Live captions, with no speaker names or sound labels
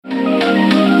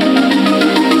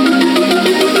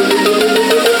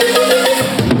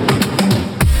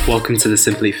welcome to the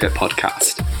Simply Fit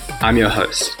podcast. I'm your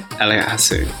host, Elliot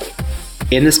Hassoun.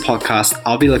 In this podcast,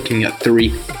 I'll be looking at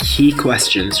 3 key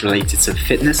questions related to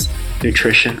fitness,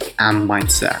 nutrition, and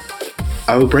mindset.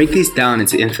 I will break these down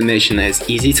into information that is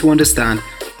easy to understand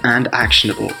and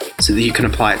actionable so that you can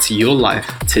apply it to your life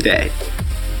today.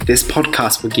 This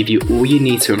podcast will give you all you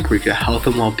need to improve your health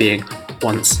and well-being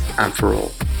once and for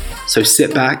all. So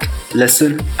sit back,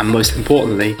 listen, and most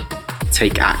importantly,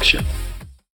 take action.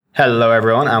 Hello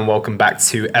everyone, and welcome back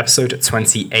to episode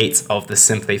 28 of the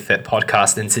Simply Fit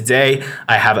podcast. And today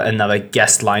I have another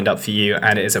guest lined up for you,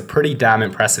 and it is a pretty damn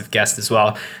impressive guest as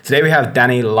well. Today we have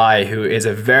Danny Lai, who is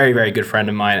a very, very good friend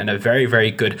of mine and a very,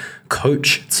 very good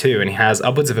coach too. And he has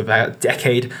upwards of about a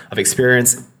decade of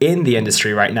experience in the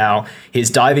industry right now. He's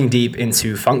diving deep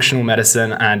into functional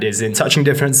medicine and is in touching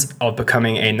distance of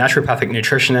becoming a naturopathic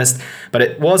nutritionist. But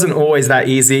it wasn't always that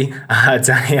easy.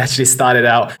 Danny actually started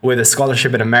out with a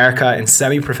scholarship in America in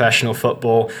semi-professional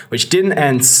football, which didn't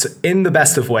end in the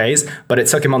best of ways, but it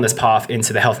took him on this path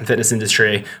into the health and fitness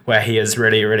industry where he has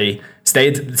really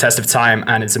stayed the test of time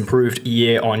and it's improved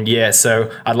year on year.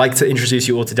 So I'd like to introduce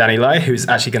you all to Danny Lai, who's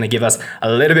actually going to give us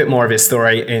a little bit more of his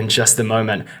story in just a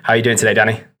moment. How are you doing today,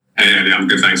 Danny? Hey, I'm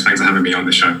good, thanks. Thanks for having me on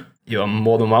the show. You are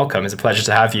more than welcome. It's a pleasure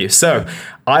to have you. So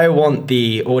I want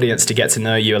the audience to get to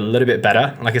know you a little bit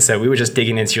better. Like I said, we were just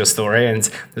digging into your story and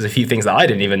there's a few things that I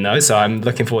didn't even know. So I'm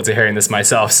looking forward to hearing this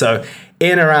myself. So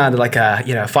in around like a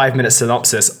 5-minute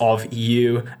synopsis of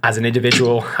you as an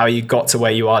individual, how you got to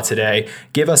where you are today,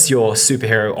 give us your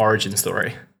superhero origin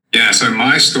story. Yeah, so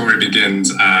my story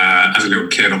begins as a little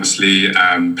kid, obviously,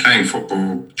 playing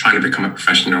football, trying to become a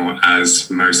professional as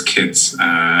most kids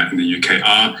in the UK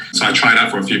are. So I tried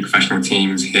out for a few professional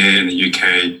teams here in the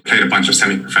UK, played a bunch of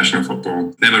semi-professional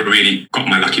football, never really got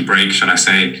my lucky break, should I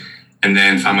say, and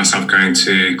then found myself going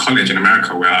to college in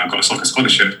America where I got a soccer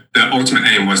scholarship. The ultimate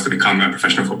aim was to become a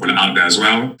professional footballer out there as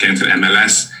well, get into the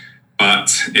MLS.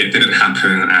 But it didn't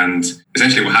happen, and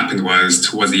essentially what happened was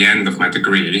towards the end of my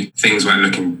degree, things weren't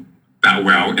looking that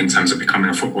well in terms of becoming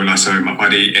a footballer. So my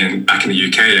buddy back in the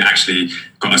UK actually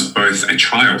got us both a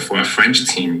trial for a French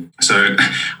team. So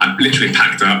I literally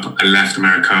packed up, I left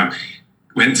America,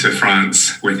 went to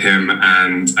France with him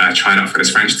and tried out for this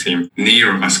French team.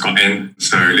 Neither of us got in,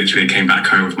 so literally came back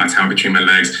home with my tail between my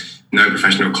legs, no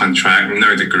professional contract,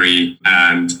 no degree,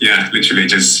 and literally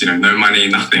just no money,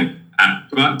 nothing.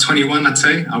 At about 21, I'd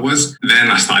say I was.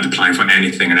 Then I started applying for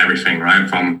anything and everything, right?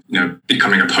 From,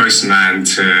 becoming a postman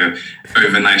to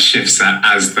overnight shifts at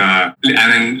Asda. And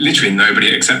then literally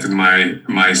nobody accepted my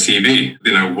CV.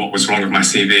 What was wrong with my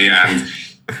CV,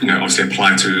 and, obviously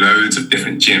applied to loads of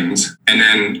different gyms. And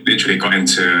then literally got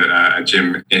into a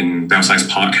gym in Belsize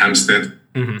Park, Hampstead.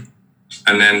 Mm-hmm.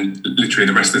 And then literally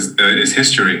the rest is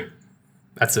history.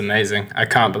 That's amazing. I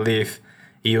can't believe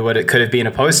it could have been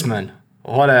a postman.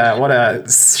 What a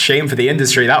shame for the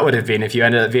industry that would have been if you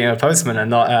ended up being a postman and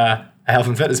not a health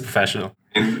and fitness professional.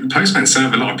 And postmen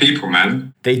serve a lot of people,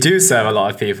 man. They do serve a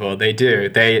lot of people. They do.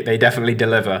 They definitely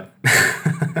deliver.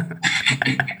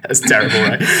 That's terrible,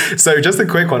 right? So just a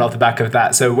quick one off the back of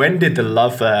that. So when did the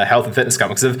love for health and fitness come?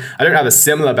 Because I don't have a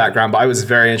similar background, but I was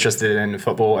very interested in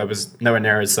football. I was nowhere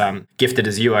near as gifted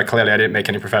as you are. Clearly, I didn't make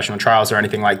any professional trials or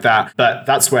anything like that. But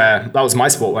that was my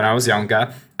sport when I was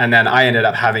younger. And then I ended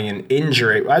up having an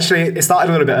injury. Actually, it started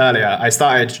a little bit earlier. I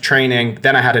started training,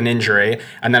 then I had an injury,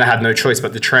 and then I had no choice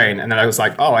but to train. And then I was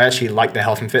like, I actually like the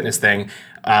health and fitness thing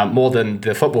more than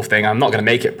the football thing. I'm not going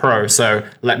to make it pro, so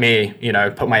let me,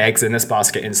 put my eggs in this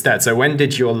basket instead. So when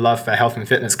did your love for health and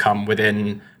fitness come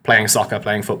within playing soccer,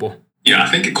 playing football? Yeah, I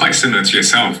think it's quite similar to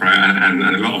yourself, right? And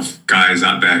a lot of guys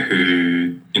out there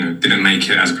who, didn't make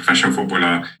it as a professional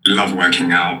footballer love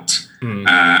working out.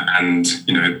 And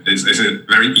it's a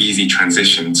very easy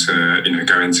transition to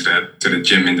go into the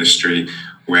gym industry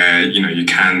where you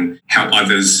can help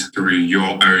others through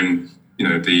your own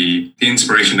the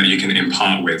inspiration that you can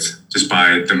impart with just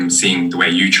by them seeing the way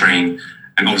you train,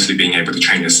 and obviously being able to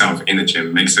train yourself in the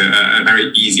gym makes it a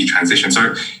very easy transition.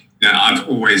 So I've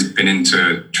always been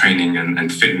into training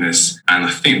and fitness, and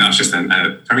I think that's just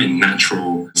a very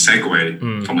natural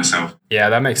segue for myself. Yeah,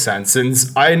 that makes sense. And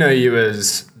I know you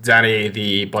as Danny,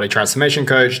 the body transformation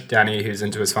coach, Danny, who's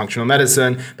into his functional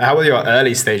medicine. But how were your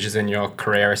early stages in your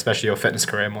career, especially your fitness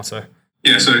career more so?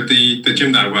 Yeah, so the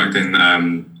gym that I worked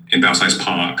in Belsize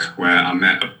Park, where I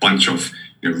met a bunch of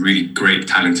really great,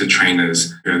 talented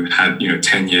trainers who had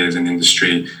 10 years in the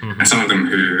industry, and some of them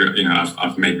who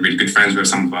I've made really good friends with.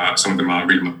 Some of them are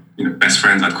really best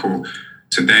friends I'd call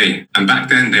today. And back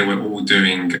then they were all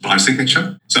doing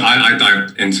biosignature. So I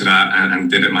dived into that and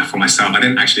did it for myself. I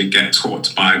didn't actually get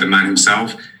taught by the man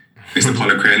himself. Mr.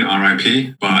 Poliquin,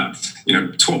 RIP, but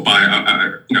taught by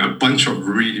a bunch of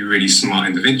really, really smart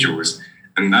individuals,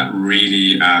 and that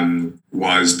really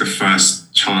was the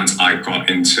first chance I got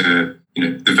into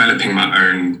developing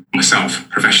myself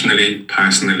professionally,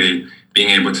 personally, being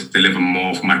able to deliver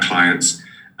more for my clients,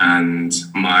 and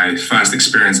my first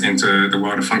experience into the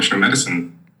world of functional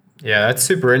medicine. Yeah, that's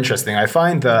super interesting. I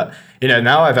find that,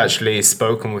 now I've actually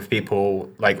spoken with people,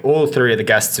 like all three of the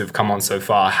guests who've come on so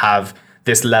far have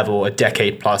this level, a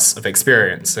decade plus of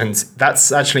experience. And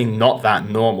that's actually not that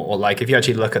normal. Like if you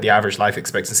actually look at the average life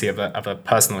expectancy of a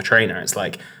personal trainer, it's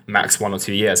like max 1 or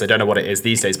 2 years. I don't know what it is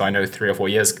these days, but I know 3 or 4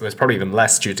 years. It was probably even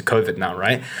less due to COVID now,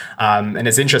 right? And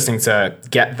it's interesting to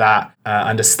get that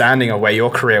understanding of where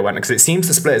your career went, because it seems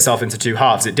to split itself into two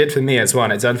halves. It did for me as well,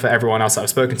 and it's done for everyone else that I've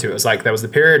spoken to. It was like there was the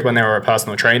period when they were a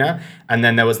personal trainer, and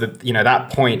then there was that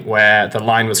point where the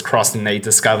line was crossed and they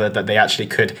discovered that they actually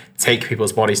could take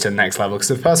people's bodies to the next level. Because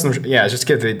just to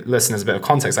give the listeners a bit of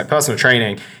context, like personal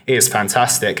training is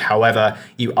fantastic. However,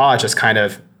 you are just kind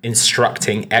of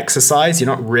instructing exercise. You're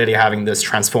not really having this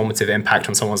transformative impact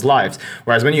on someone's lives.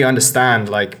 Whereas when you understand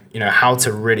how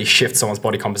to really shift someone's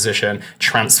body composition,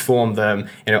 transform them,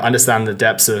 understand the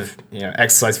depths of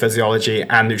exercise physiology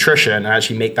and nutrition, and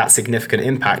actually make that significant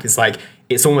impact,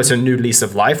 it's almost a new lease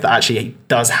of life that actually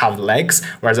does have legs.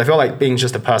 Whereas I feel like being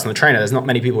just a personal trainer, there's not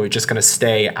many people who are just going to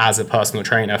stay as a personal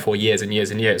trainer for years and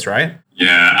years and years, right?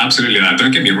 Yeah, absolutely.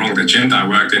 Don't get me wrong. The gym that I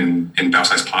worked in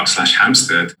Belsize Park /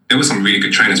 Hampstead, there were some really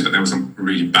good trainers, but there were some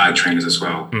really bad trainers as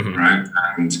well, right?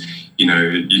 And,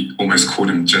 you almost call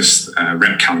them just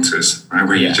rep counters, right?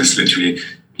 Where you just literally,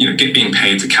 being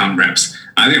paid to count reps.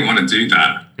 I didn't want to do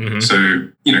that. So,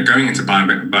 going into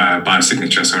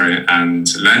biosignature,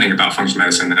 and learning about functional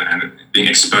medicine and being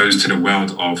exposed to the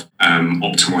world of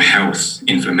optimal health,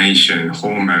 inflammation,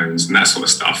 hormones, and that sort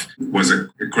of stuff was a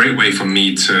great way for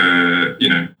me to,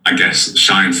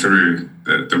 shine through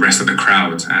the rest of the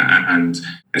crowd and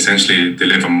essentially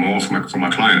deliver more for my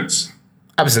clients.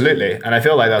 Absolutely. And I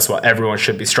feel like that's what everyone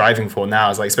should be striving for now,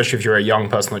 is especially if you're a young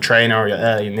personal trainer or you're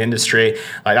early in the industry,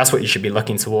 that's what you should be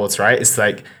looking towards, right? It's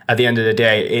at the end of the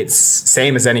day, it's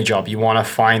same as any job. You want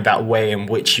to find that way in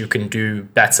which you can do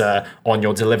better on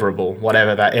your deliverable,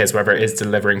 whatever that is, whether it is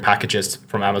delivering packages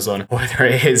from Amazon, or whether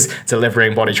it is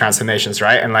delivering body transformations,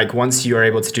 right? And once you're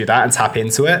able to do that and tap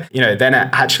into it, then it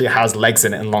actually has legs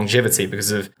in it and longevity.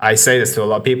 Because I say this to a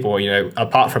lot of people,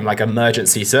 apart from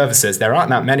emergency services, there aren't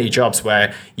that many jobs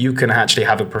where you can actually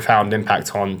have a profound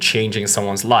impact on changing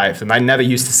someone's life. And I never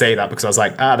used to say that because I was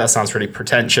like, that sounds really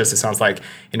pretentious. It sounds like,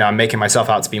 I'm making myself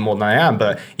out to be more than I am.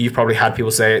 But you've probably had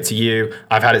people say it to you.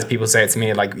 I've had people say it to me.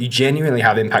 You genuinely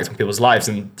have impact on people's lives.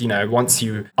 And, once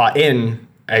you are in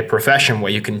a profession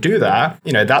where you can do that,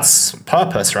 that's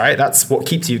purpose, right? That's what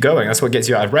keeps you going. That's what gets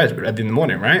you out of bed in the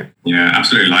morning, right? Yeah,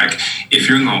 absolutely. If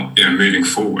you're not, moving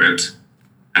forward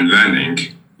and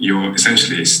learning, you're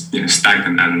essentially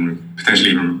stagnant and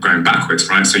potentially even going backwards,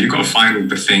 right? So you've got to find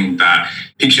the thing that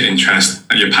piques your interest,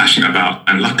 that you're passionate about.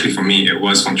 And luckily for me, it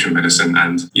was functional medicine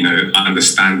and,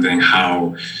 understanding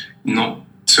how not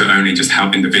to only just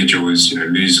help individuals,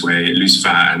 lose weight, lose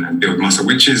fat and build muscle,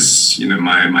 which is,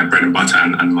 my bread and butter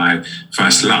and my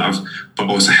first love, but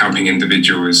also helping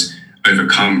individuals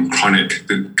overcome chronic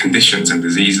conditions and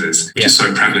diseases, which is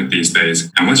so prevalent these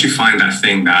days. And once you find that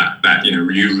thing that you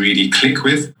really click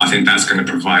with, I think that's going to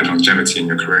provide longevity in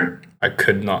your career. I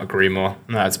could not agree more.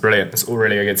 No, that's brilliant. It's all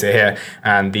really good to hear.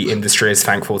 And the industry is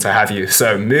thankful to have you.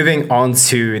 So moving on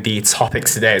to the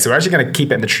topics today. So we're actually going to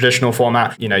keep it in the traditional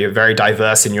format. You're very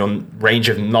diverse in your range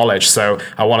of knowledge. So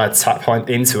I want to tap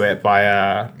into it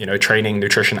by, training,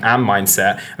 nutrition, and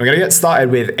mindset. We're going to get started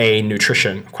with a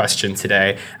nutrition question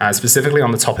today, and specifically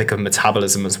on the topic of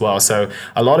metabolism as well. So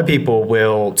a lot of people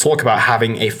will talk about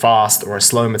having a fast or a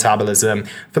slow metabolism.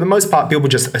 For the most part, people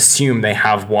just assume they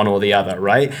have one or the other,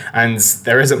 right? And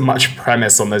there isn't much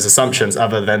premise on those assumptions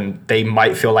other than they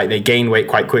might feel like they gain weight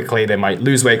quite quickly, they might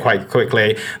lose weight quite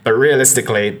quickly, but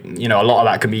realistically, a lot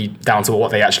of that can be down to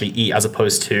what they actually eat as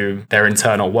opposed to their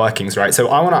internal workings, right? So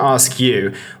I want to ask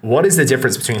you, what is the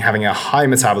difference between having a high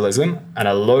metabolism and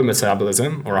a low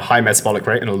metabolism, or a high metabolic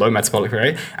rate and a low metabolic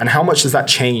rate, and how much does that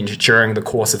change during the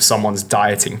course of someone's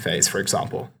dieting phase, for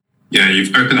example? Yeah,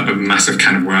 you've opened up a massive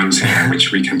can of worms here,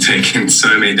 which we can take in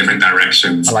so many different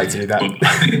directions. I like to do that.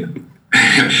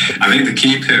 I think to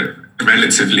keep it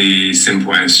relatively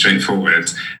simple and straightforward,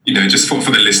 just for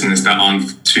the listeners that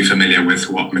aren't too familiar with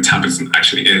what metabolism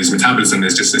actually is. Metabolism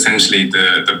is just essentially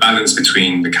the balance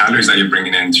between the calories that you're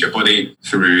bringing into your body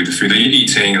through the food that you're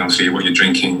eating and obviously what you're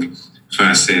drinking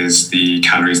versus the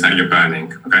calories that you're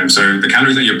burning. Okay, so the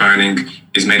calories that you're burning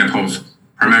is made up of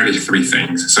primarily three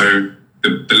things. So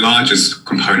the largest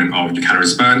component of your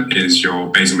calories burn is your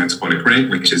basal metabolic rate,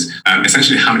 which is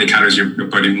essentially how many calories your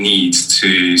body needs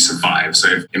to survive.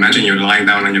 So imagine you're lying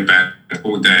down on your bed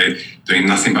all day, doing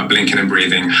nothing but blinking and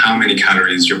breathing, how many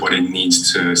calories your body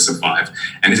needs to survive.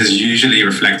 And this is usually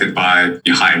reflected by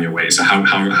your height and your weight, so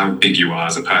how big you are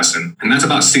as a person. And that's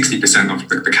about 60% of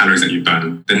the calories that you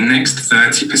burn. The next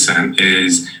 30%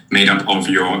 is made up of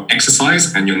your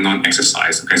exercise and your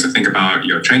non-exercise. Okay, so think about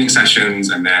your training sessions,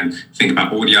 and then think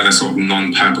about all the other sort of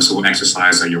non-purposeful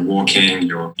exercise. So you're walking,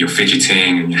 you're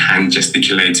fidgeting, and your hand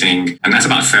gesticulating, and that's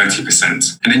about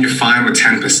 30%. And then your final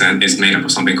 10% is made up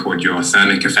of something called your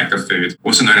thermic effect of food,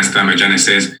 also known as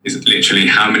thermogenesis. Is literally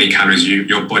how many calories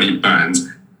your body burns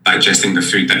digesting the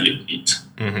food that you eat.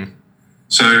 Mm-hmm.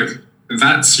 So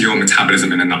that's your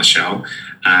metabolism in a nutshell.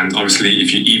 And obviously,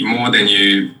 if you eat more than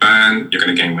you burn, you're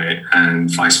going to gain weight, and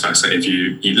vice versa. If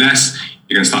you eat less,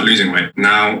 you're going to start losing weight.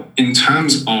 Now, in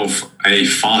terms of a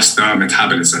faster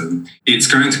metabolism, it's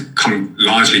going to come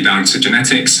largely down to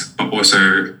genetics, but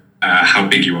also how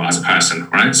big you are as a person,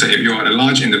 right? So if you're a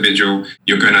large individual,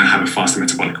 you're going to have a faster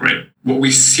metabolic rate. What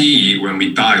we see when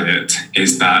we diet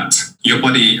is that your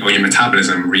body or your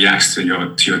metabolism reacts to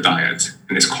your diet,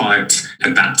 and it's quite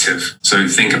adaptive. So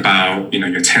think about,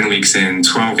 you're 10 weeks in,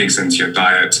 12 weeks into your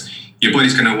diet, your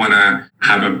body's going to want to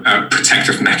have a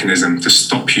protective mechanism to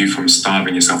stop you from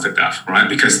starving yourself to death, right?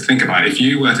 Because think about it, if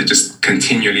you were to just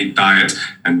continually diet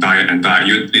and diet and diet,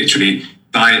 you'd literally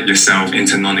diet yourself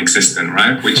into non-existent,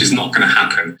 right? Which is not going to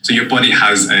happen. So your body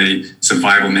has a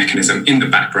survival mechanism in the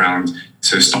background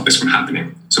to stop this from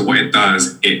happening. So what it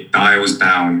does, it dials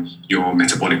down your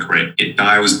metabolic rate. It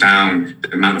dials down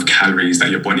the amount of calories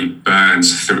that your body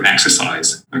burns through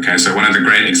exercise. Okay, so one of the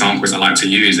great examples I like to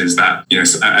use is that,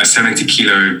 a 70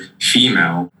 kilo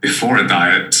female before a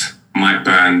diet might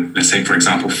burn, let's say, for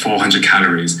example, 400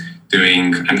 calories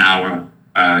doing an hour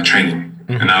training.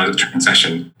 An hour training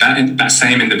session. That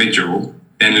same individual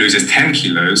then loses 10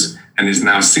 kilos and is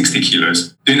now 60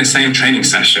 kilos. Doing the same training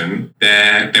session,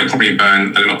 they'll probably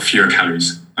burn a lot fewer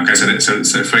calories. Okay,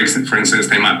 so for instance,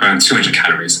 they might burn 200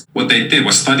 calories. What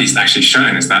studies actually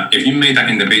shown is that if you made that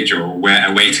individual wear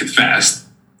a weighted vest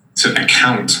to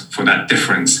account for that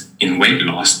difference in weight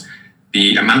loss,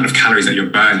 the amount of calories that you're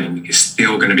burning is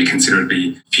still going to be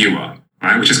considerably fewer.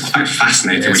 Right, which is quite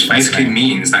fascinating, which basically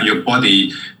means that your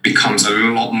body becomes a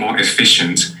lot more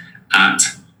efficient at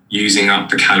using up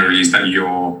the calories that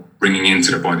you're bringing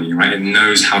into the body, right? It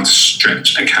knows how to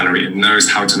stretch a calorie. It knows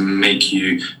how to make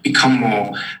you become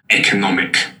more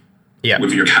economic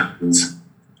with your calories,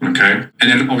 okay? And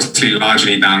then obviously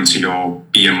largely down to your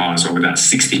BMR as well, with that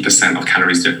 60% of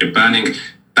calories that you're burning,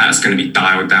 that's going to be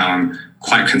dialed down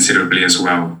quite considerably as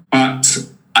well. But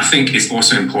I think it's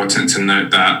also important to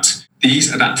note that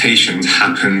these adaptations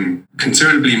happen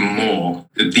considerably more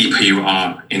the deeper you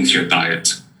are into your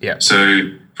diet. Yeah.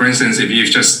 So, for instance, if you've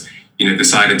just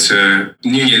decided to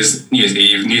New Year's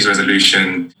Eve, New Year's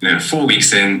resolution, 4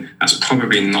 weeks in, that's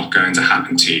probably not going to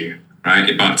happen to you,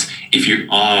 right? But if you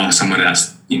are someone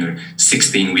that's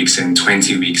 16 weeks in,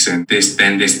 20 weeks in, this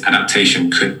adaptation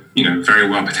could very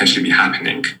well potentially be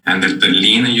happening. And the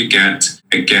leaner you get,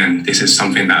 again, this is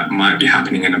something that might be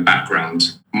happening in the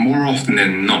background. More often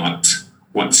than not,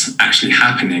 what's actually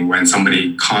happening when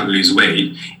somebody can't lose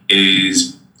weight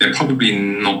is they're probably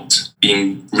not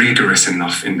being rigorous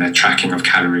enough in their tracking of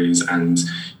calories. And,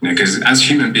 because as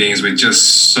human beings, we're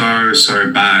just so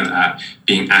bad at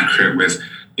being accurate with,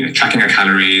 tracking our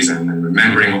calories and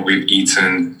remembering what we've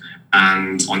eaten.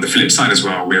 And on the flip side as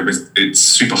well, it's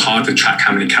super hard to track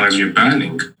how many calories you're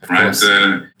burning, right?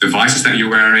 The devices that you're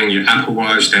wearing, your Apple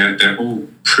Watch, they're all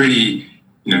pretty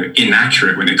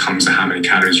inaccurate when it comes to how many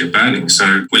calories you're burning.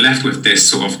 So we're left with this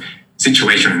sort of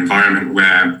situation and environment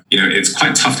where, it's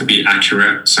quite tough to be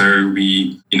accurate. So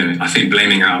we, I think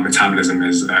blaming our metabolism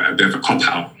is a bit of a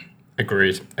cop-out.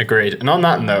 Agreed. And on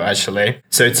that note, actually,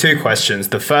 so 2 questions.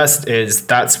 The first is,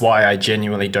 that's why I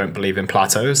genuinely don't believe in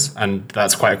plateaus. And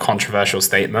that's quite a controversial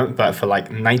statement. But for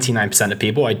 99% of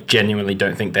people, I genuinely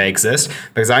don't think they exist,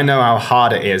 because I know how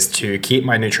hard it is to keep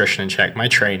my nutrition in check, my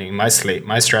training, my sleep,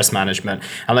 my stress management.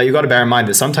 And you've got to bear in mind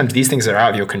that sometimes these things are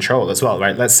out of your control as well,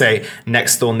 right? Let's say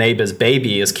next door neighbor's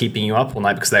baby is keeping you up all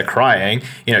night because they're crying.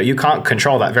 You can't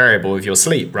control that variable with your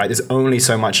sleep, right? There's only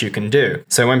so much you can do.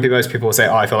 So when most people say,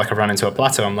 I feel like I've run into a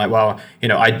plateau. I'm like, well,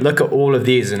 I look at all of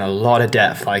these in a lot of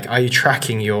depth. Like, are you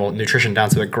tracking your nutrition down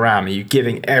to the gram? Are you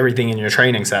giving everything in your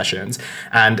training sessions?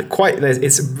 And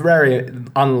it's very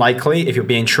unlikely, if you're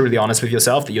being truly honest with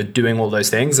yourself, that you're doing all those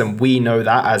things. And we know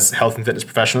that as health and fitness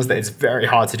professionals, that it's very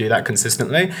hard to do that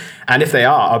consistently. And if they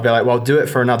are, I'll be like, well, do it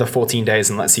for another 14 days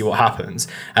and let's see what happens.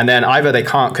 And then either they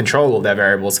can't control all their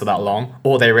variables for that long,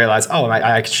 or they realize, oh,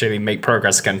 I actually make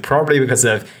progress again, probably because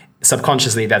of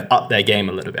subconsciously they've upped their game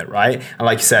a little bit, right? And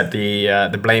like you said,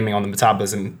 the blaming on the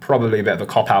metabolism, probably a bit of a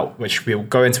cop-out, which we'll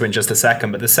go into in just a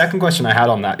second. But the second question I had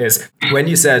on that is, when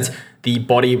you said the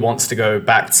body wants to go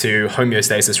back to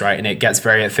homeostasis, right, and it gets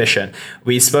very efficient.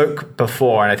 We spoke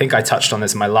before, and I think I touched on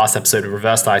this in my last episode of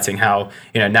reverse dieting, how,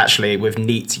 naturally with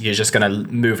NEAT, you're just going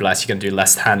to move less, you're going to do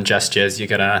less hand gestures, you're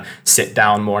going to sit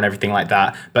down more and everything like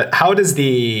that. But how does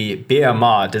the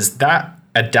BMR, does that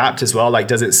adapt as well? Like,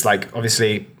 does it's like,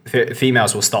 obviously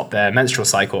females will stop their menstrual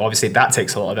cycle, obviously that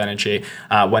takes a lot of energy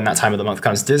when that time of the month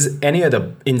comes. Does any of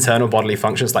the internal bodily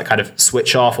functions like kind of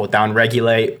switch off or down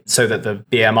regulate so that the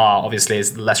BMR obviously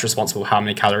is less responsible for how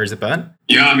many calories are burnt?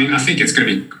 Yeah, I mean, I think it's going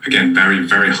to be, again, very,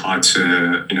 very hard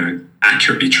to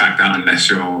accurately track that unless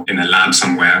you're in a lab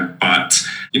somewhere. But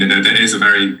there is a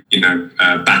very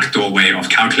backdoor way of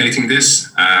calculating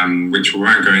this, which we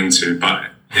won't go into. But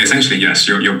essentially, yes,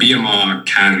 your BMR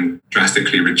can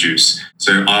drastically reduce.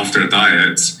 So after a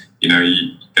diet,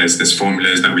 there's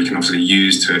formulas that we can obviously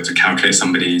use to calculate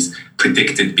somebody's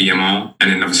predicted BMR.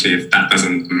 And then obviously if that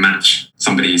doesn't match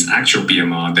somebody's actual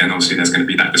BMR, then obviously there's going to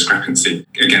be that discrepancy.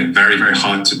 Again, very, very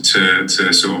hard to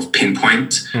sort of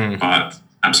pinpoint, but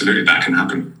absolutely that can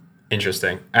happen.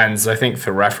 Interesting. And I think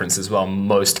for reference as well,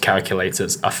 most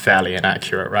calculators are fairly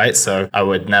inaccurate, right? So I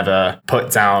would never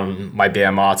put down my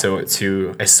BMR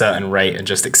to a certain rate and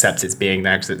just accept it's being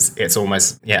there, because it's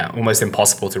almost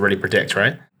impossible to really predict,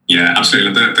 right? Yeah,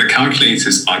 absolutely. The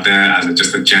calculators are there as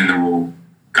just a general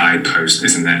guidepost,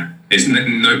 isn't there?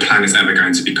 No plan is ever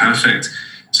going to be perfect.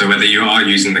 So whether you are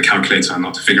using the calculator or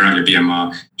not to figure out your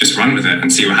BMR, just run with it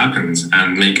and see what happens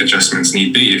and make adjustments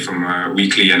need be from a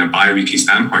weekly and a bi-weekly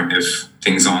standpoint if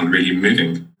things aren't really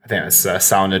moving. I think that's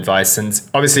sound advice. And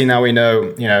obviously now we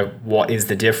know, what is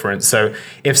the difference. So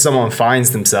if someone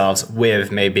finds themselves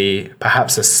with maybe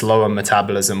perhaps a slower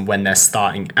metabolism when they're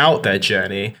starting out their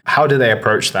journey, how do they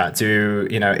approach that?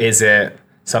 Is it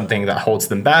something that holds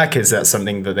them back? Is that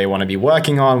something that they want to be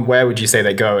working on? Where would you say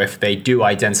they go if they do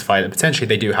identify that potentially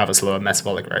they do have a slower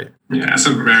metabolic rate? Yeah, that's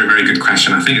a very, very good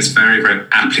question. I think it's very, very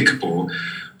applicable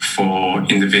for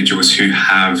individuals who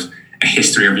have a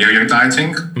history of yo-yo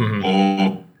dieting,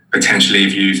 or potentially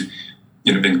if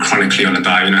you've been chronically on a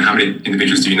diet. How many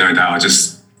individuals do you know that are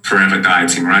just forever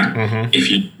dieting, right? If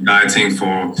you're dieting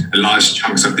for large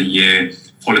chunks of the year,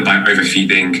 followed by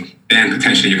overfeeding, then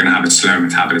potentially you're going to have a slow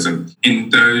metabolism. In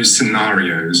those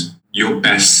scenarios, your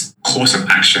best course of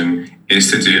action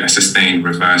is to do a sustained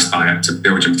reverse diet to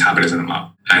build your metabolism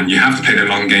up. And you have to play the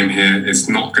long game here. It's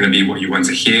not going to be what you want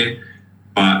to hear,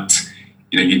 but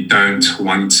you don't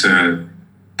want to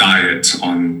diet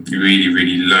on really,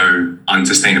 really low,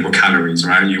 unsustainable calories,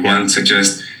 right? You want to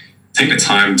just take the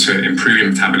time to improve your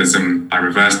metabolism by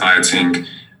reverse dieting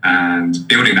and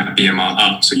building that BMR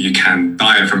up so you can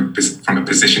diet from a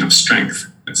position of strength,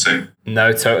 let's say.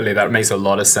 No, totally. That makes a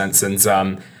lot of sense.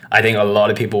 And I think a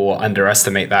lot of people will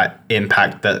underestimate that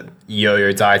impact that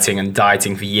yo-yo dieting and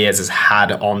dieting for years has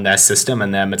had on their system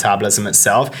and their metabolism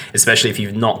itself, especially if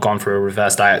you've not gone through a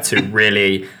reverse diet to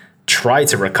really try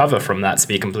to recover from that, to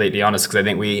be completely honest, because I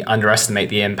think we underestimate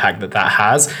the impact that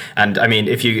has. And I mean,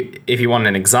 if you want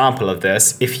an example of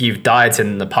this, if you've dieted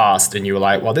in the past and you were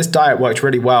like, well, this diet worked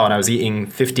really well and I was eating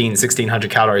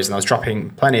 1600 calories and I was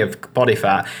dropping plenty of body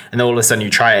fat, and then all of a sudden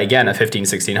you try it again at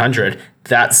 1600,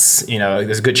 that's,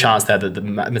 there's a good chance there that the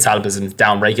metabolism is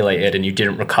down-regulated and you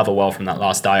didn't recover well from that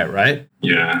last diet, right?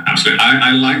 Yeah, absolutely.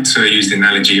 I like to use the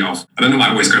analogy of, I don't know why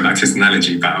I always go back to this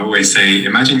analogy, but I always say,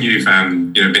 imagine you've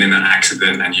been in an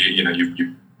accident and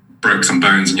you broke some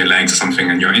bones in your legs or something,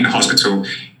 and you're in the hospital.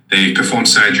 They perform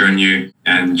surgery on you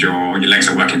and your legs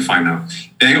are working fine now.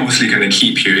 They're obviously going to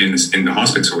keep you in the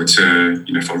hospital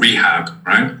for rehab,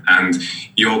 right? And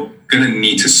you're going to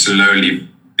need to slowly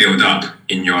build up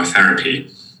in your therapy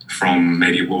from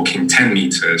maybe walking 10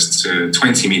 meters to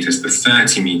 20 meters to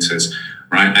 30 meters,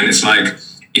 right? And it's like,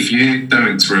 if you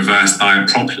don't reverse diet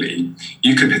properly,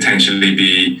 you could potentially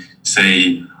be,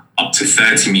 say, up to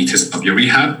 30 meters of your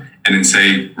rehab and then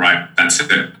say, right, that's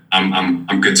it.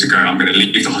 I'm good to go. I'm going to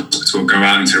leave the hospital, go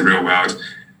out into the real world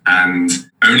and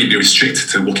only be restricted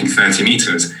to walking 30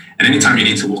 meters. And anytime you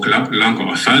need to walk longer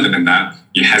or further than that,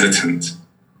 you're hesitant,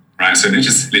 right? So they're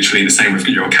just literally the same with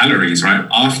your calories, right?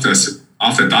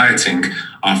 After dieting,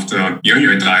 after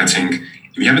yo-yo dieting,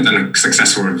 if you haven't done a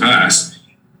successful reverse,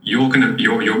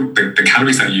 the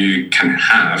calories that you can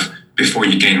have before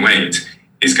you gain weight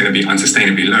is going to be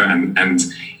unsustainably low, and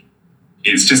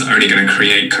it's just only going to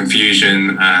create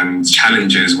confusion and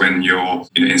challenges when you're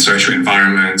in social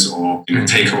environments or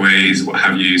takeaways, what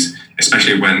have you,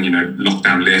 especially when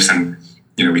lockdown lifts and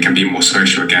we can be more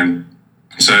social again.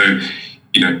 So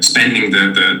spending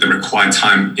the required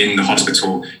time in the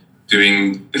hospital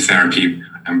doing the therapy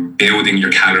and building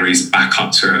your calories back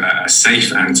up to a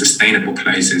safe and sustainable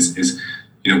place is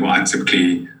what I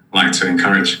typically like to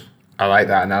encourage. I like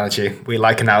that analogy. We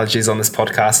like analogies on this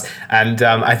podcast. And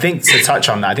I think to touch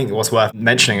on that, I think what's worth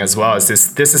mentioning as well is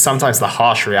this is sometimes the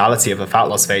harsh reality of a fat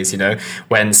loss phase,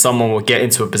 when someone will get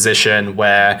into a position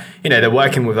where, they're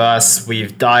working with us,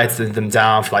 we've dieted them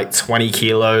down for like 20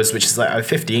 kilos, which is like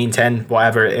 15, 10,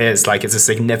 whatever it is, like it's a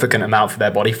significant amount for their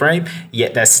body frame,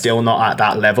 yet they're still not at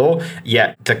that level.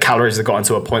 Yet the calories have gotten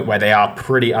to a point where they are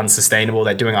pretty unsustainable.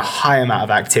 They're doing a high amount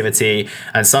of activity.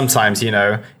 And sometimes,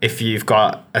 if you've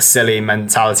got a silly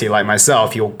mentality like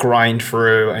myself, you'll grind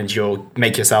through and you'll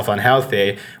make yourself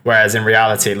unhealthy. Whereas in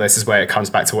reality, this is where it comes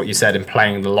back to what you said, in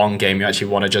playing the long game, you actually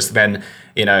want to just then,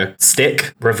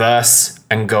 stick, reverse,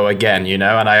 and go again,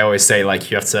 and I always say,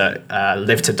 like, you have to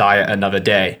live to die another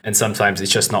day. And sometimes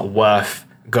it's just not worth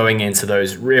going into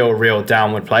those real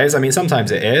downward plays. I mean,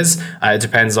 sometimes it is. It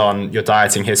depends on your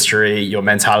dieting history, your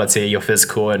mentality, your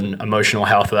physical and emotional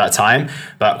health at that time.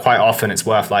 But quite often it's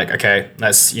worth like, okay,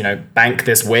 let's, bank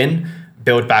this win,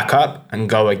 build back up and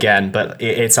go again. But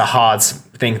it's a hard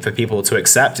thing for people to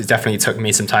accept. It definitely took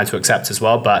me some time to accept as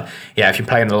well. But yeah, if you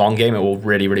play in the long game, it will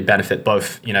really benefit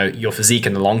both, your physique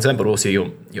in the long term, but also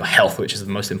your health, which is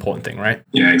the most important thing, right?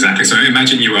 Yeah, exactly. So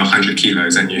imagine you were 100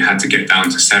 kilos and you had to get down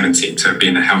to 70 to be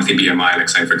in a healthy BMI.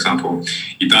 Let's say, for example,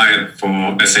 you diet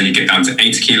for, let's say you get down to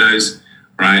 80 kilos,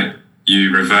 right?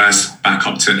 You reverse back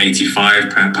up to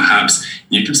 85 perhaps.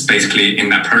 You just basically in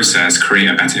that process create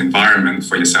a better environment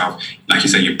for yourself. Like you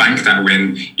said, you bank that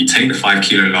win, you take the 5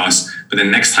 kilo loss, but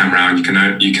then next time around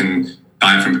you can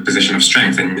diet from a position of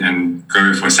strength and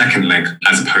go for a second leg,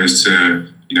 as opposed to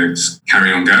just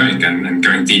carry on going and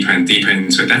going deeper and deeper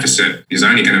into a deficit is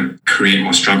only going to create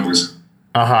more struggles.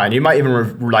 And you might even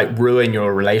ruin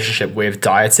your relationship with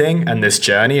dieting and this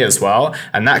journey as well.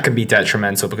 And that can be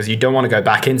detrimental because you don't want to go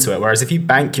back into it. Whereas if you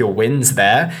bank your wins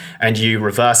there and you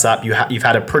reverse up, you've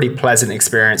had a pretty pleasant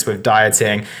experience with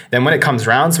dieting, then when it comes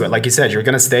around to it, like you said, you're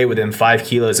going to stay within 5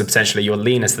 kilos of potentially your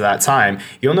leanest at that time.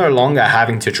 You're no longer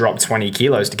having to drop 20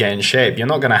 kilos to get in shape. You're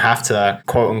not going to have to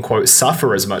quote unquote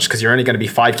suffer as much because you're only going to be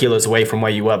 5 kilos away from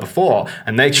where you were before.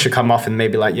 And they should come off in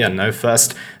maybe like,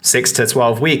 first 6 to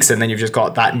 12 weeks. And then you've just got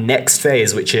that next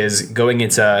phase, which is going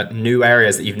into new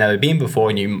areas that you've never been before,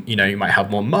 and you might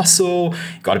have more muscle,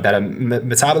 you've got a better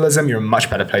metabolism, you're in a much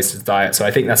better place to diet. So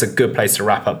I think that's a good place to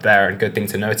wrap up there and good thing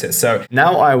to notice. So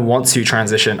now I want to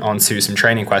transition onto some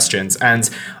training questions. And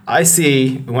I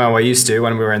see, I used to,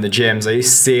 when we were in the gyms, I used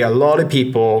to see a lot of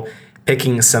people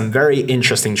picking some very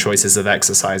interesting choices of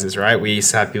exercises, right? We used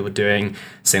to have people doing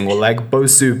single leg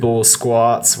Bosu ball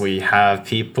squats. We have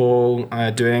people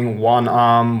doing one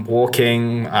arm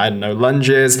walking,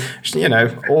 lunges.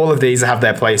 All of these have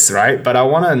their place, right? But I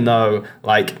want to know,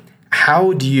 like,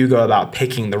 how do you go about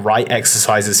picking the right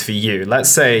exercises for you? Let's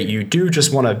say you do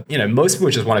just want to, most people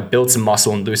just want to build some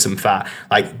muscle and lose some fat.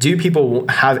 Like, do people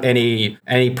have any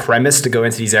premise to go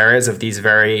into these areas of these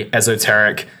very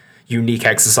esoteric, unique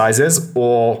exercises,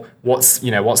 or what's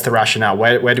the rationale?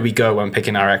 Where do we go when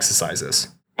picking our exercises?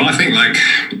 Well, I think like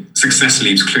success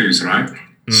leaves clues, right?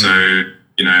 So,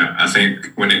 I think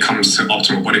when it comes to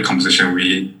optimal body composition,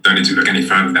 we don't need to look any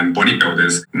further than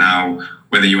bodybuilders. Now,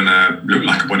 whether you want to look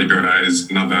like a bodybuilder is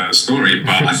another story,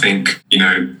 but I think,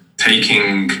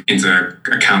 taking into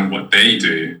account what they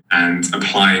do and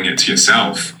applying it to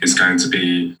yourself is going to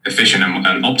be efficient and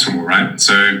optimal, right?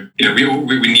 So,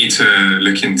 we need to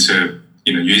look into,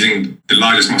 using the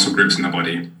largest muscle groups in the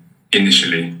body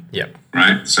initially. Yep.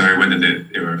 Right? So whether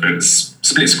it's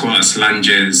split squats,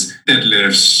 lunges,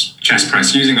 deadlifts, chest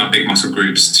press, using our big muscle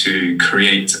groups to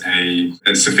create a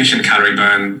sufficient calorie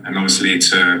burn and obviously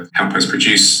to help us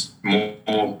produce more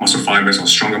muscle fibers or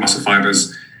stronger muscle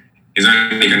fibers is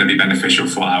only going to be beneficial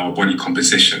for our body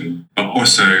composition. But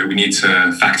also we need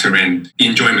to factor in the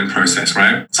enjoyment process,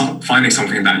 right? Finding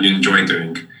something that you enjoy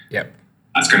doing. Yep.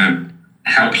 That's going to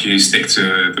help you stick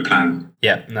to the plan.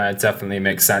 Yeah, no, it definitely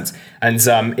makes sense. And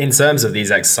in terms of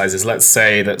these exercises, let's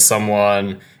say that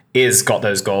someone is got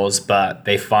those goals, but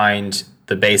they find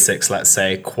the basics, let's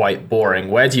say, quite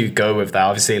boring? Where do you go with that?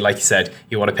 Obviously, like you said,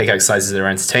 you want to pick exercises that are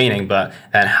entertaining, but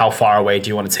then how far away do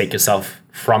you want to take yourself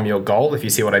from your goal, if you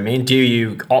see what I mean? Do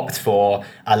you opt for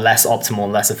a less optimal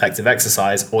and less effective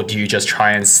exercise, or do you just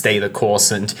try and stay the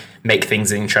course and make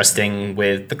things interesting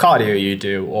with the cardio you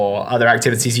do or other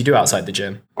activities you do outside the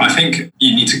gym? I think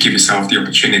you need to give yourself the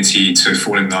opportunity to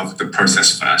fall in love with the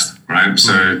process first, right?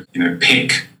 So,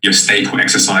 pick your staple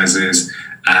exercises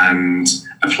and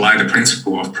apply the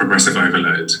principle of progressive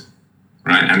overload,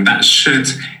 right? And that should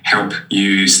help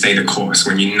you stay the course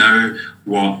when you know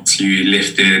what you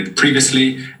lifted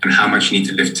previously and how much you need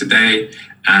to lift today.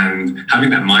 And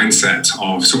having that mindset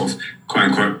of sort of quote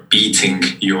unquote beating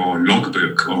your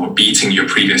logbook or beating your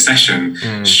previous session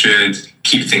should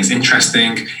keep things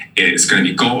interesting. It's going to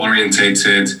be goal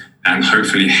orientated and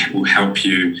hopefully will help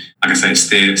you, like I say,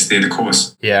 steer the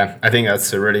course. Yeah, I think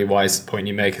that's a really wise point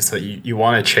you make, is that you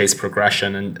want to chase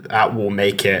progression, and that will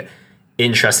make it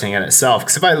interesting in itself.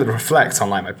 Because if I reflect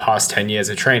on like my past 10 years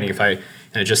of training, if I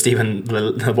just even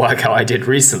the workout I did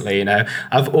recently,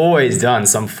 I've always done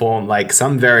some form, like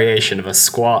some variation of a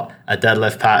squat, a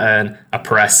deadlift pattern, a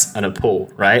press, and a pull,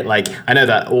 right? Like, I know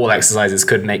that all exercises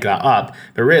could make that up,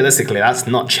 but realistically, that's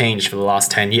not changed for the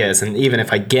last 10 years. And even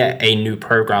if I get a new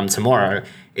program tomorrow,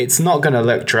 it's not going to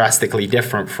look drastically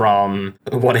different from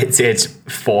what it did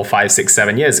 4, 5, 6,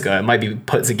 7 years ago. It might be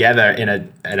put together in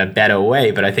a better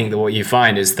way, but I think that what you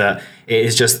find is that it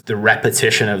is just the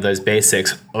repetition of those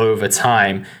basics over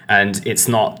time, and it's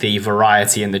not the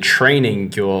variety in the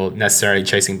training you're necessarily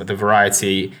chasing, but the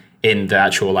variety in the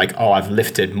actual, like, oh, I've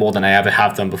lifted more than I ever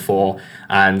have done before,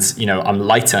 and I'm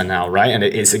lighter now, right? And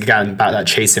it's again about that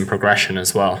chasing progression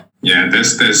as well. Yeah,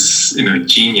 there's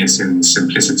genius in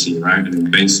simplicity, right, and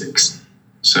in basics.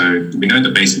 So we know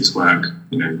the basics work,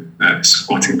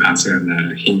 squatting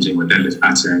pattern, hinging with deadlift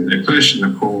pattern, a push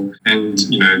and a pull, and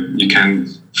you can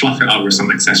fluff it up with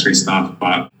some accessory stuff,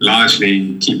 but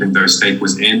largely keeping those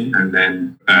staples in and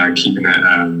then keeping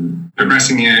it,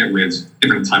 progressing it with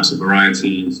different types of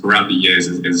variety throughout the years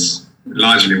is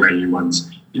largely where you want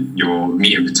your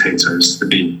meat and potatoes to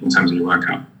be in terms of your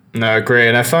workout. No, I agree.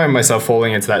 And I found myself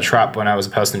falling into that trap when I was a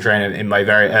personal trainer in my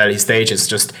very early stages,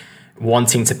 just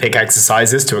wanting to pick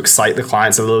exercises to excite the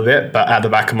clients a little bit, but at the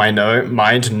back of my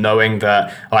mind, knowing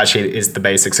that, actually, is the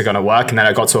basics are going to work. And then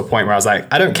I got to a point where I was like,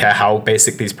 I don't care how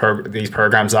basic these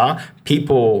programs are.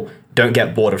 People don't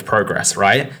get bored of progress,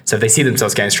 right? So if they see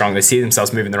themselves getting strong, they see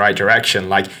themselves moving in the right direction,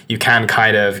 like, you can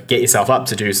kind of get yourself up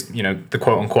to do, the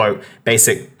quote unquote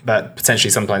basic, but potentially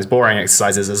sometimes boring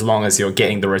exercises, as long as you're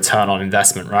getting the return on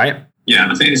investment, right? Yeah,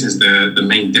 I think this is the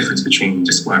main difference between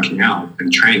just working out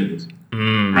and training,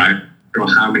 right? Or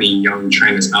how many young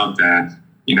trainers out there,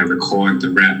 record the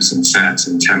reps and sets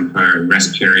and tempo and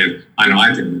rest period. I know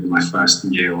I did it in my first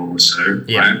year or so,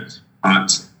 right?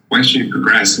 But once you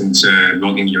progress into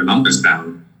logging your numbers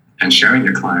down and showing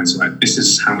your clients, like, this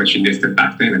is how much you lifted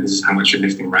back then and this is how much you're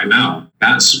lifting right now,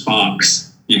 that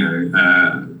sparks,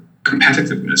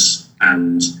 competitiveness,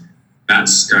 and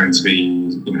that's going to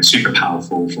be, super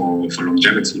powerful for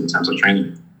longevity in terms of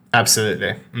training.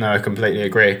 Absolutely. No, I completely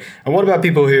agree. And what about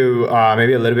people who are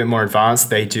maybe a little bit more advanced?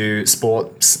 They do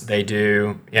sports, they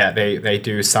do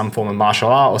some form of martial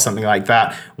art or something like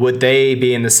that. Would they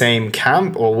be in the same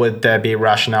camp, or would there be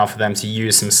rationale for them to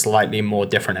use some slightly more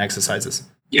different exercises?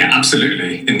 Yeah,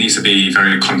 absolutely. It needs to be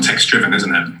very context driven,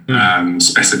 isn't it?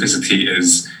 Specificity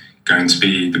is going to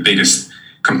be the biggest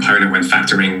component when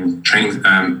factoring training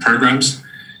programs.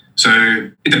 So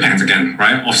it depends again,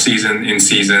 right? Off season, in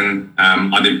season,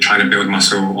 are they trying to build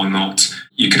muscle or not?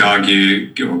 You could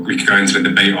argue, or we could go into the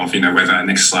debate of, whether an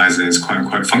exercise is quote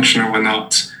unquote functional or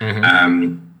not.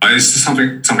 But it's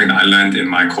something that I learned in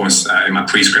my course, in my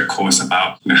pre-script course,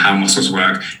 about how muscles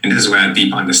work. And this is where a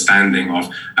deeper understanding of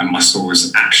a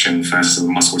muscle's action versus a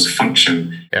muscle's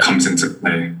function comes into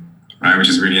play, right? Which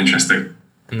is really interesting.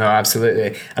 No,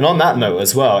 absolutely. And on that note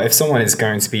as well, if someone is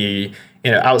going to be,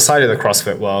 outside of the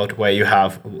CrossFit world, where you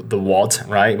have the WOD,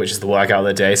 right, which is the workout of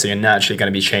the day, so you're naturally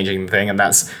going to be changing the thing, and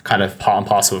that's kind of part and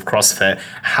parcel of CrossFit.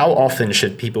 How often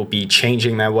should people be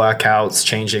changing their workouts,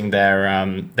 changing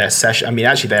their session? I mean,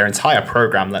 actually their entire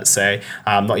program, let's say,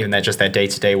 not even just their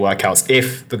day-to-day workouts,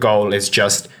 if the goal is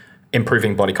just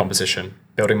improving body composition,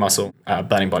 building muscle,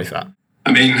 burning body fat?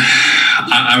 I mean,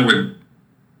 I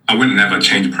would never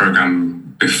change a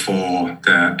program before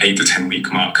the 8 to 10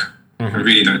 week mark. I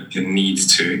really don't need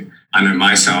to. I know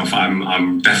myself,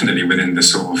 I'm definitely within the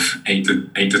sort of 8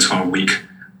 to 12 week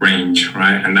range,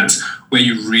 right? And that's where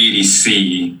you really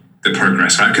see the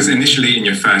progress, right? Because initially in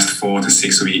your first 4 to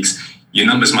 6 weeks, your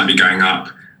numbers might be going up,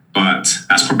 but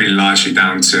that's probably largely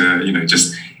down to,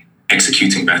 just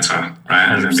executing better, right?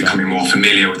 And then 100%. becoming more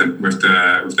familiar with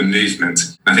the movement.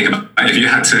 And I think about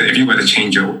if you were to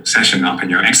change your session up and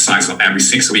your exercise up every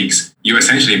 6 weeks, you're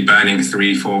essentially burning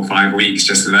 3, 4, 5 weeks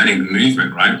just learning the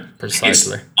movement, right?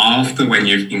 Precisely. It's after when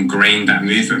you've ingrained that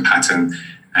movement pattern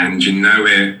and you know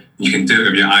it, you can do it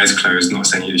with your eyes closed, not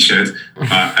saying you should,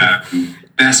 but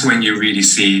that's when you really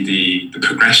see the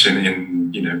progression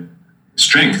in,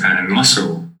 strength and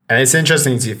muscle. And it's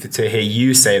interesting to hear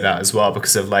you say that as well,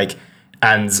 because of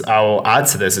and I'll add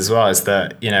to this as well, is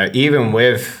that, even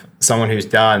with someone who's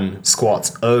done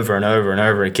squats over and over and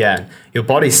over again, your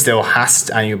body still has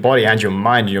to, and your body and your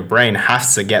mind and your brain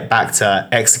has to get back to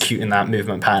executing that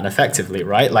movement pattern effectively,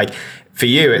 right? Like for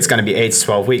you, it's going to be 8 to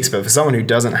 12 weeks, but for someone who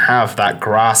doesn't have that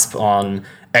grasp on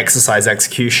exercise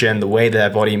execution, the way their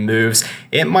body moves,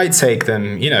 it might take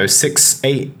them, 6,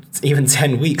 8, even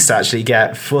 10 weeks to actually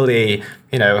get fully,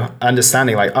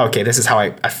 understanding okay, this is how I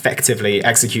effectively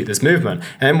execute this movement.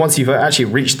 And then once you've actually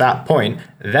reached that point,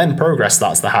 then progress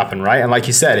starts to happen, right? And like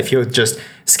you said, if you're just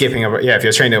skipping, if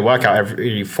you're training a workout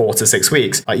every 4 to 6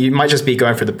 weeks, you might just be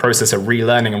going through the process of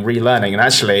relearning. And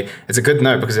actually, it's a good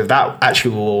note, because if that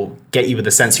actually will get you with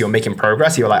the sense you're making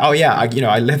progress, you're like, oh yeah,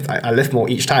 I lift more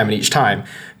each time.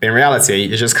 But in reality,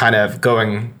 you're just kind of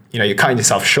going, you're cutting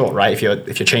yourself short, right? If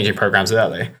you're changing programs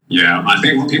early. Yeah, I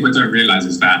think what people don't realize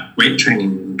is that weight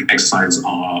training exercises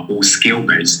are all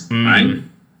skill-based, right?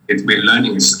 We're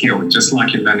learning a skill, just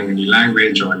like you're learning a new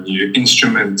language or a new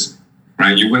instrument,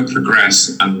 right? You won't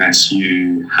progress unless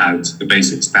you had the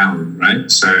basics down, right?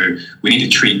 So we need to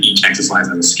treat each exercise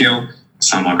as a skill.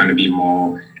 Some are going to be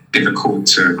more difficult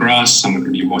to grasp, some are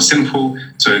going to be more simple.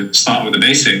 So start with the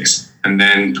basics and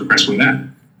then progress from there.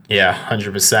 Yeah,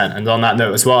 100%. And on that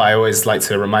note as well, I always like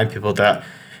to remind people that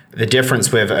the difference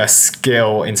with a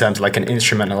skill in terms of an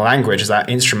instrument and language is that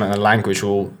instrument and language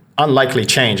will unlikely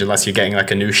change unless you're getting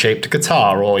a new shaped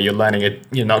guitar, or you're not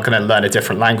going to learn a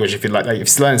different language. If you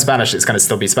if you learn Spanish, it's going to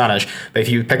still be Spanish. But if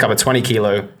you pick up a 20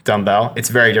 kilo dumbbell, it's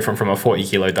very different from a 40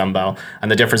 kilo dumbbell. And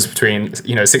the difference between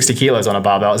 60 kilos on a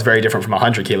barbell is very different from a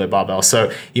 100 kilo barbell.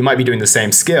 So you might be doing the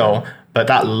same skill, but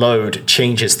that load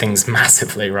changes things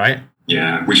massively, right?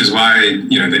 Yeah, which is why,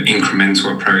 the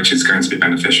incremental approach is going to be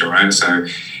beneficial, right? So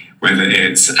whether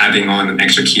it's adding on an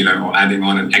extra kilo or adding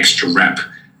on an extra rep,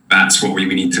 that's what we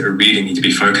really need to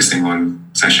be focusing on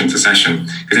session to session,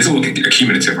 because it's all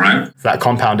accumulative, right? It's that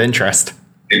compound interest.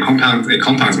 It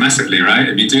compounds massively, right?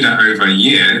 If you do that over a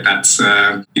year, that's,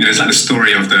 it's like the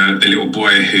story of the little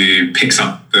boy who picks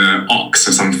up the ox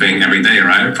or something every day,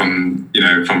 right? From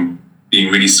being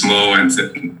really small and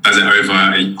does it over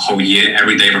a whole year,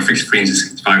 every day for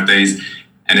 365 days.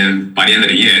 And then by the end of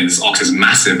the year, this ox is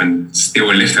massive and still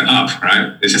will lift it up,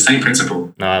 right? It's the same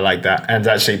principle. No, I like that. And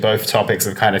actually both topics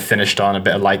have kind of finished on a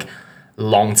bit of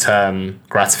long-term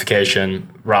gratification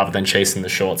rather than chasing the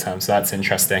short term. So that's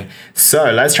interesting.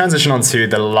 So let's transition on to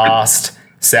the last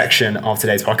section of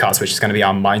today's podcast, which is going to be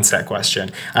our mindset question.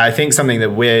 And I think something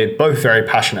that we're both very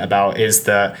passionate about is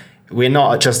that we're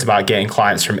not just about getting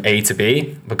clients from A to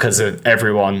B, because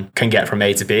everyone can get from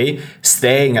A to B.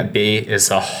 Staying at B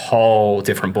is a whole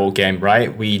different ball game,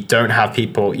 right? We don't have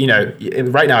people,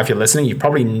 right now, if you're listening, you've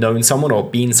probably known someone or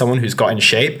been someone who's got in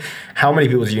shape. How many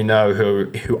people do you know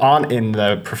who aren't in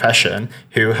the profession,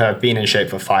 who have been in shape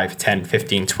for 5, 10,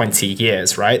 15, 20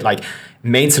 years, right?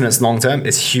 Maintenance long-term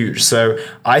is huge. So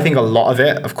I think a lot of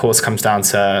it, of course, comes down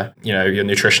to, your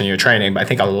nutrition and your training, but I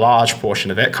think a large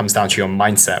portion of it comes down to your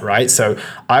mindset, right? So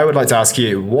I would like to ask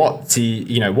you, what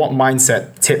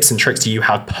mindset tips and tricks do you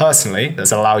have personally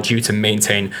that's allowed you to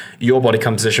maintain your body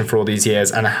composition for all these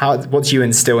years? And what do you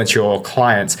instill into your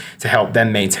clients to help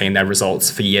them maintain their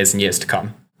results for years and years to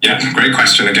come? Yeah, great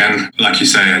question again. Like you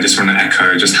say, I just want to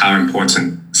echo just how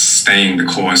important staying the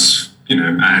course,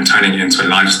 and turning it into a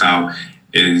lifestyle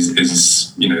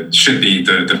is should be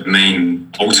the main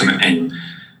ultimate aim.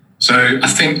 So I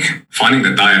think finding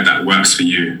the diet that works for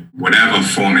you, whatever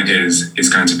form it is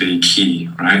going to be key,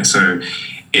 right? So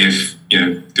if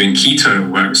doing keto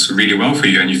works really well for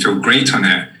you and you feel great on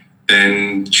it,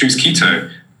 then choose keto.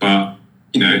 But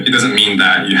it doesn't mean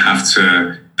that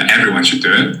that everyone should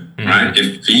do it, right?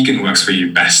 If vegan works for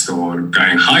you best, or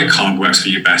going high carb works for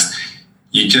you best,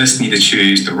 you just need to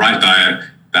choose the right diet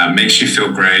that makes you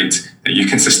feel great, that you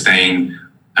can sustain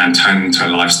and turn into a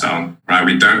lifestyle, right?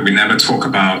 We never talk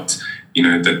about,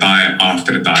 the diet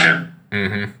after the diet.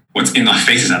 Mm-hmm. What's in our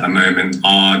faces at the moment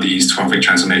are these 12-week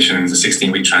transformations, the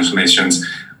 16-week transformations,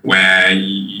 where,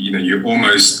 you're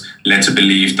almost led to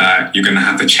believe that you're going to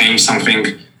have to change something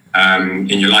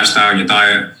in your lifestyle, your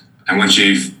diet. And once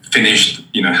you've finished,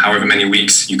 however many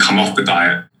weeks you come off the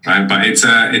diet, right? But it's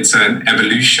an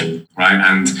evolution, right?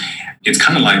 And it's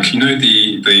kind of like,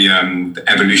 the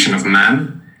evolution of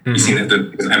man. You've seen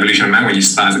the evolution of man when you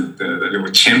start as the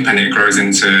little chimp and it grows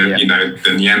into,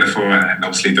 the Neanderthal and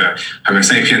obviously the Homo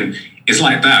sapien. It's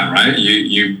like that, right?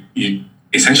 You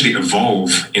essentially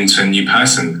evolve into a new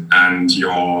person, and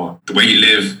the way you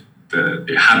live,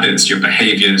 your habits, your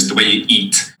behaviors, the way you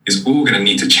eat is all going to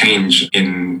need to change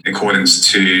in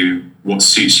accordance to what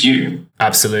suits you.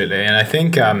 Absolutely. And I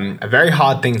think a very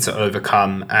hard thing to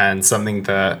overcome, and something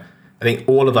that I think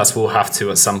all of us will have to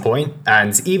at some point.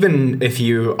 And even if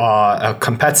you are a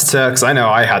competitor, because I know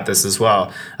I had this as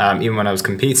well, even when I was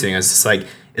competing, it's just like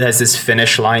there's this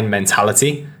finish line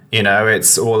mentality.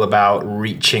 It's all about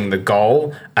reaching the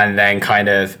goal, and then kind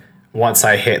of once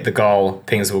I hit the goal,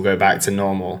 things will go back to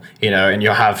normal, and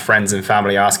you'll have friends and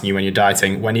family asking you when you're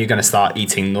dieting, when are you going to start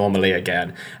eating normally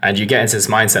again? And you get into this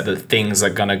mindset that things are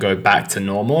going to go back to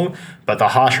normal. But the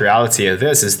harsh reality of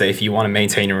this is that if you want to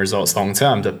maintain your results long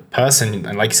term, the person,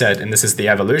 and like you said, and this is the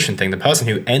evolution thing, the person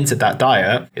who entered that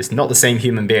diet is not the same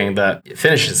human being that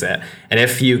finishes it. And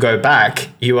if you go back,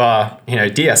 you are,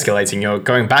 de-escalating. You're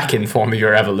going back in form of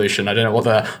your evolution. I don't know what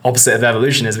the opposite of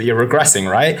evolution is, but you're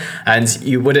regressing, right? And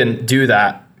you wouldn't do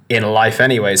that in life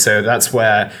anyway. So that's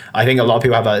where I think a lot of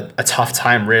people have a tough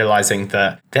time realizing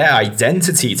that their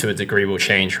identity to a degree will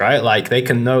change, right? Like they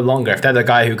can no longer, if they're the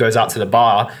guy who goes out to the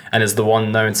bar and is the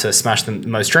one known to smash the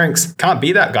most drinks, can't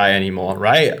be that guy anymore,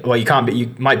 right? Well,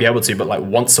 you might be able to, but like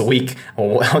once a week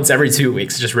or once every 2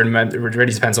 weeks. It just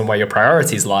really depends on where your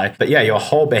priorities lie. But yeah, your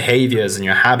whole behaviors and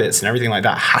your habits and everything like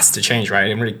that has to change,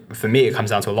 right? And really, for me, it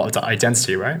comes down to a lot of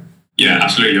identity, right? Yeah,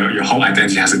 absolutely. Your whole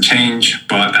identity has to change,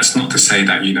 but that's not to say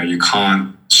that you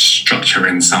can't structure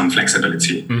in some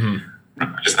flexibility.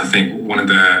 I think one of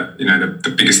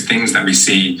the biggest things that we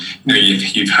see,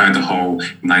 you've heard the whole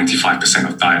 95%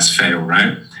 of diets fail,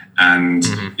 right? And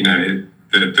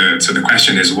so the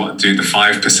question is, what do the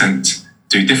 5%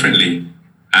 do differently?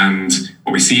 And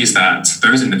what we see is that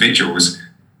those individuals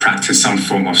practice some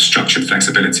form of structured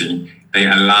flexibility. They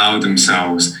allow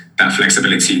themselves that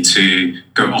flexibility to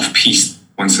go off piste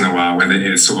once in a while, whether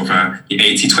it's sort of the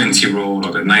 80-20 rule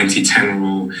or the 90-10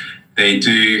 rule. They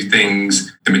do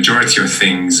things, the majority of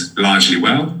things, largely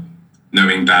well,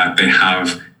 knowing that they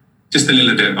have just a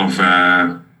little bit of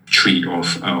a treat or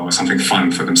something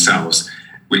fun for themselves,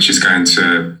 which is going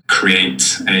to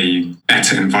create a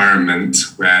better environment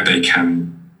where they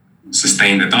can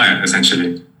sustain the diet,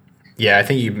 essentially. Yeah, I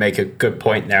think you make a good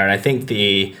point there. And I think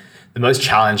the most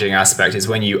challenging aspect is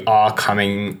when you are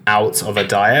coming out of a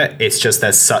diet, it's just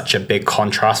there's such a big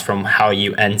contrast from how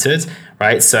you entered,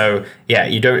 right? So yeah,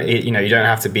 you don't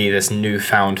have to be this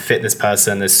newfound fitness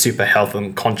person, this super health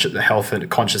and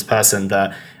conscious person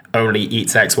that only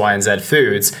eats X, Y, and Z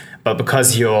foods. But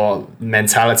because your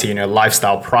mentality and your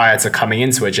lifestyle prior to coming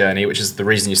into a journey, which is the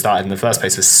reason you started in the first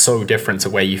place, is so different to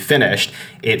where you finished,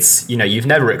 it's, you've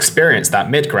never experienced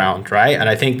that mid ground, right? And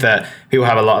I think that people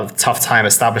have a lot of tough time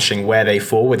establishing where they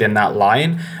fall within that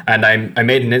line. And I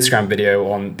made an Instagram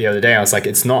video on the other day. I was like,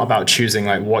 it's not about choosing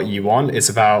like what you want. It's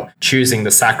about choosing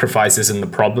the sacrifices and the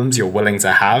problems you're willing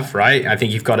to have, right? I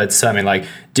think you've got to determine, like,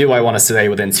 do I want to stay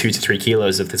within 2 to 3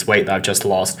 kilos of this weight that I've just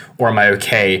lost? Or am I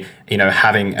okay,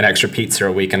 having an extra pizza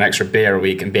a week, an extra beer a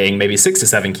week, and being maybe 6 to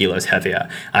 7 kilos heavier?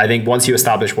 And I think once you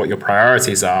establish what your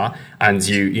priorities are and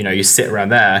you sit around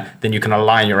there, then you can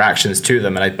align your actions to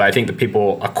them. But I think that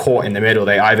people are caught in the middle.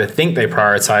 They either think they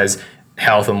prioritize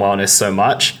health and wellness so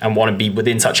much and want to be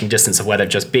within touching distance of where they've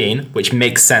just been, which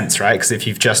makes sense, right? Because if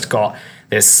you've just got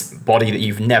this body that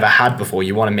you've never had before,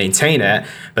 you want to maintain it.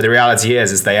 But the reality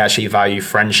is they actually value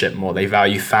friendship more. They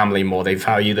value family more. They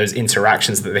value those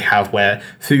interactions that they have where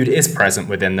food is present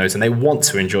within those, and they want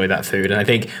to enjoy that food. And I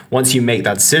think once you make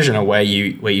that decision on where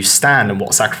you stand and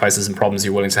what sacrifices and problems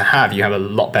you're willing to have, you have a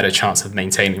lot better chance of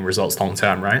maintaining results long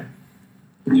term, right?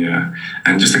 Yeah.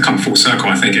 And just to come full circle,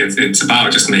 I think it's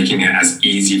about just making it as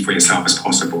easy for yourself as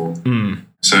possible.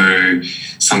 So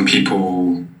some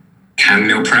people can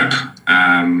meal prep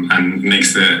and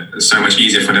makes it so much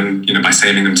easier for them, by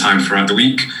saving them time throughout the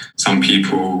week. Some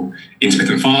people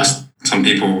intermittent fast. Some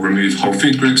people remove whole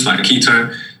food groups like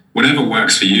keto. Whatever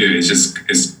works for you is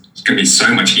going to be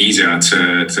so much easier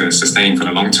to sustain for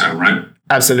the long term, right?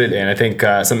 Absolutely. And I think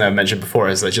something I've mentioned before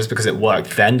is that just because it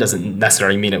worked then doesn't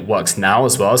necessarily mean it works now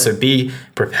as well. So be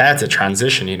prepared to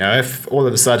transition. If all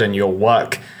of a sudden your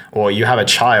work or you have a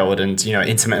child and,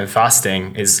 intermittent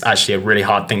fasting is actually a really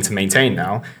hard thing to maintain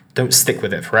now, don't stick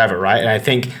with it forever, right? And I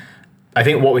think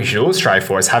what we should all strive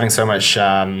for is having so much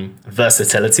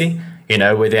versatility.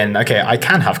 within, okay, I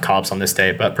can have carbs on this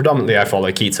day, but predominantly I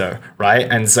follow keto, right?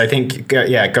 And so I think,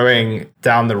 going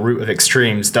down the route of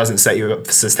extremes doesn't set you up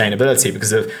for sustainability,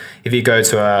 because if you go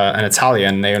to an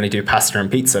Italian, they only do pasta and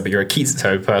pizza, but you're a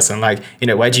keto person, like,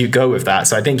 where do you go with that?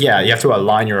 So I think, you have to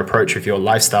align your approach with your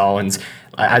lifestyle. And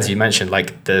as you mentioned,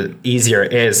 like, the easier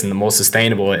it is and the more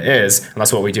sustainable it is, and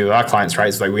that's what we do with our clients, right?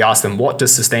 It's like we ask them, what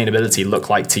does sustainability look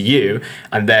like to you?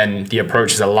 And then the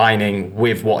approach is aligning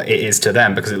with what it is to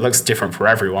them, because it looks different for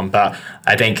everyone. But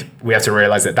I think we have to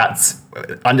realize that that's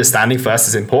understanding first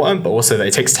is important, but also that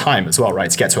it takes time as well,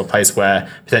 right? To get to a place where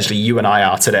potentially you and I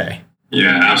are today.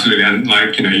 Yeah, absolutely. And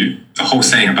like, the whole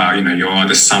saying about, you're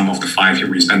the sum of the 5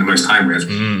 people you spend the most time with.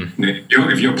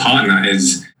 If your partner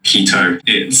is keto,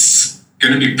 it's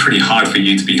going to be pretty hard for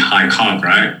you to be high carb,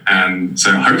 right? And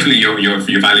so hopefully your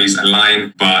values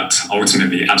align, but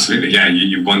ultimately, absolutely,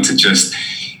 you want to just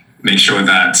make sure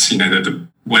that, that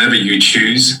whatever you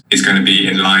choose is going to be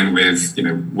in line with,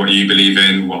 what you believe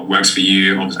in, what works for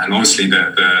you, and obviously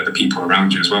the people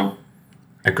around you as well.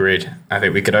 Agreed. I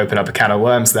think we could open up a can of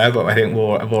worms there, but I think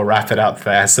we'll wrap it up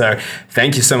there. So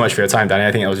thank you so much for your time, Danny.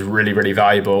 I think that was really, really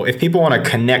valuable. If people want to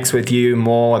connect with you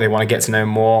more, they want to get to know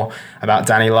more about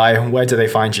Danny Lai, where do they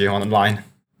find you online?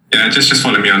 Yeah, just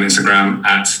follow me on Instagram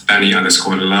at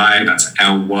Danny_Lai. That's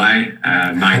LY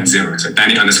 90. So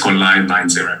Danny_Lai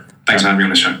 90. Thanks for having me on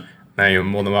the show. No, you're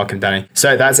more than welcome, Danny.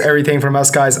 So that's everything from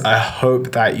us, guys. I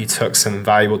hope that you took some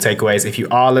valuable takeaways. If you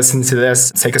are listening to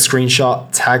this, take a screenshot,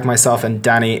 tag myself and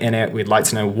Danny in it. We'd like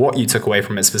to know what you took away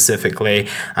from it specifically.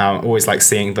 Always like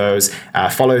seeing those.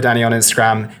 Follow Danny on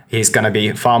Instagram. He's going to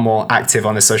be far more active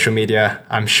on the social media.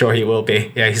 I'm sure he will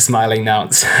be. Yeah, he's smiling now.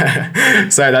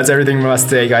 So that's everything from us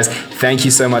today, guys. Thank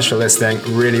you so much for listening.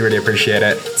 Really, really appreciate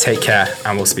it. Take care,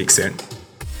 and we'll speak soon.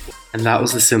 And that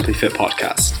was the Simply Fit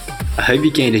podcast. I hope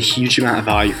you gained a huge amount of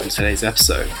value from today's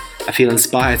episode. I feel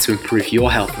inspired to improve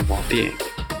your health and well-being.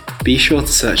 Be sure to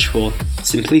search for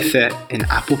Simply Fit in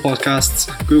Apple Podcasts,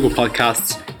 Google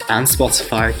Podcasts, and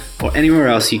Spotify, or anywhere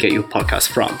else you get your podcast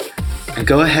from. And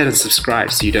go ahead and subscribe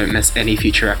so you don't miss any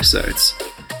future episodes.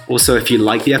 Also, if you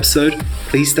like the episode,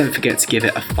 please don't forget to give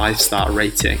it a 5-star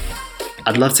rating.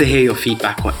 I'd love to hear your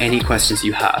feedback or any questions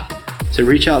you have. So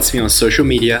reach out to me on social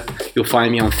media. You'll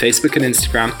find me on Facebook and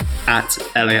Instagram at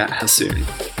Elliot Hassoun.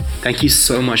 Thank you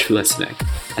so much for listening,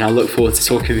 and I look forward to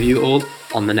talking with you all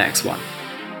on the next one.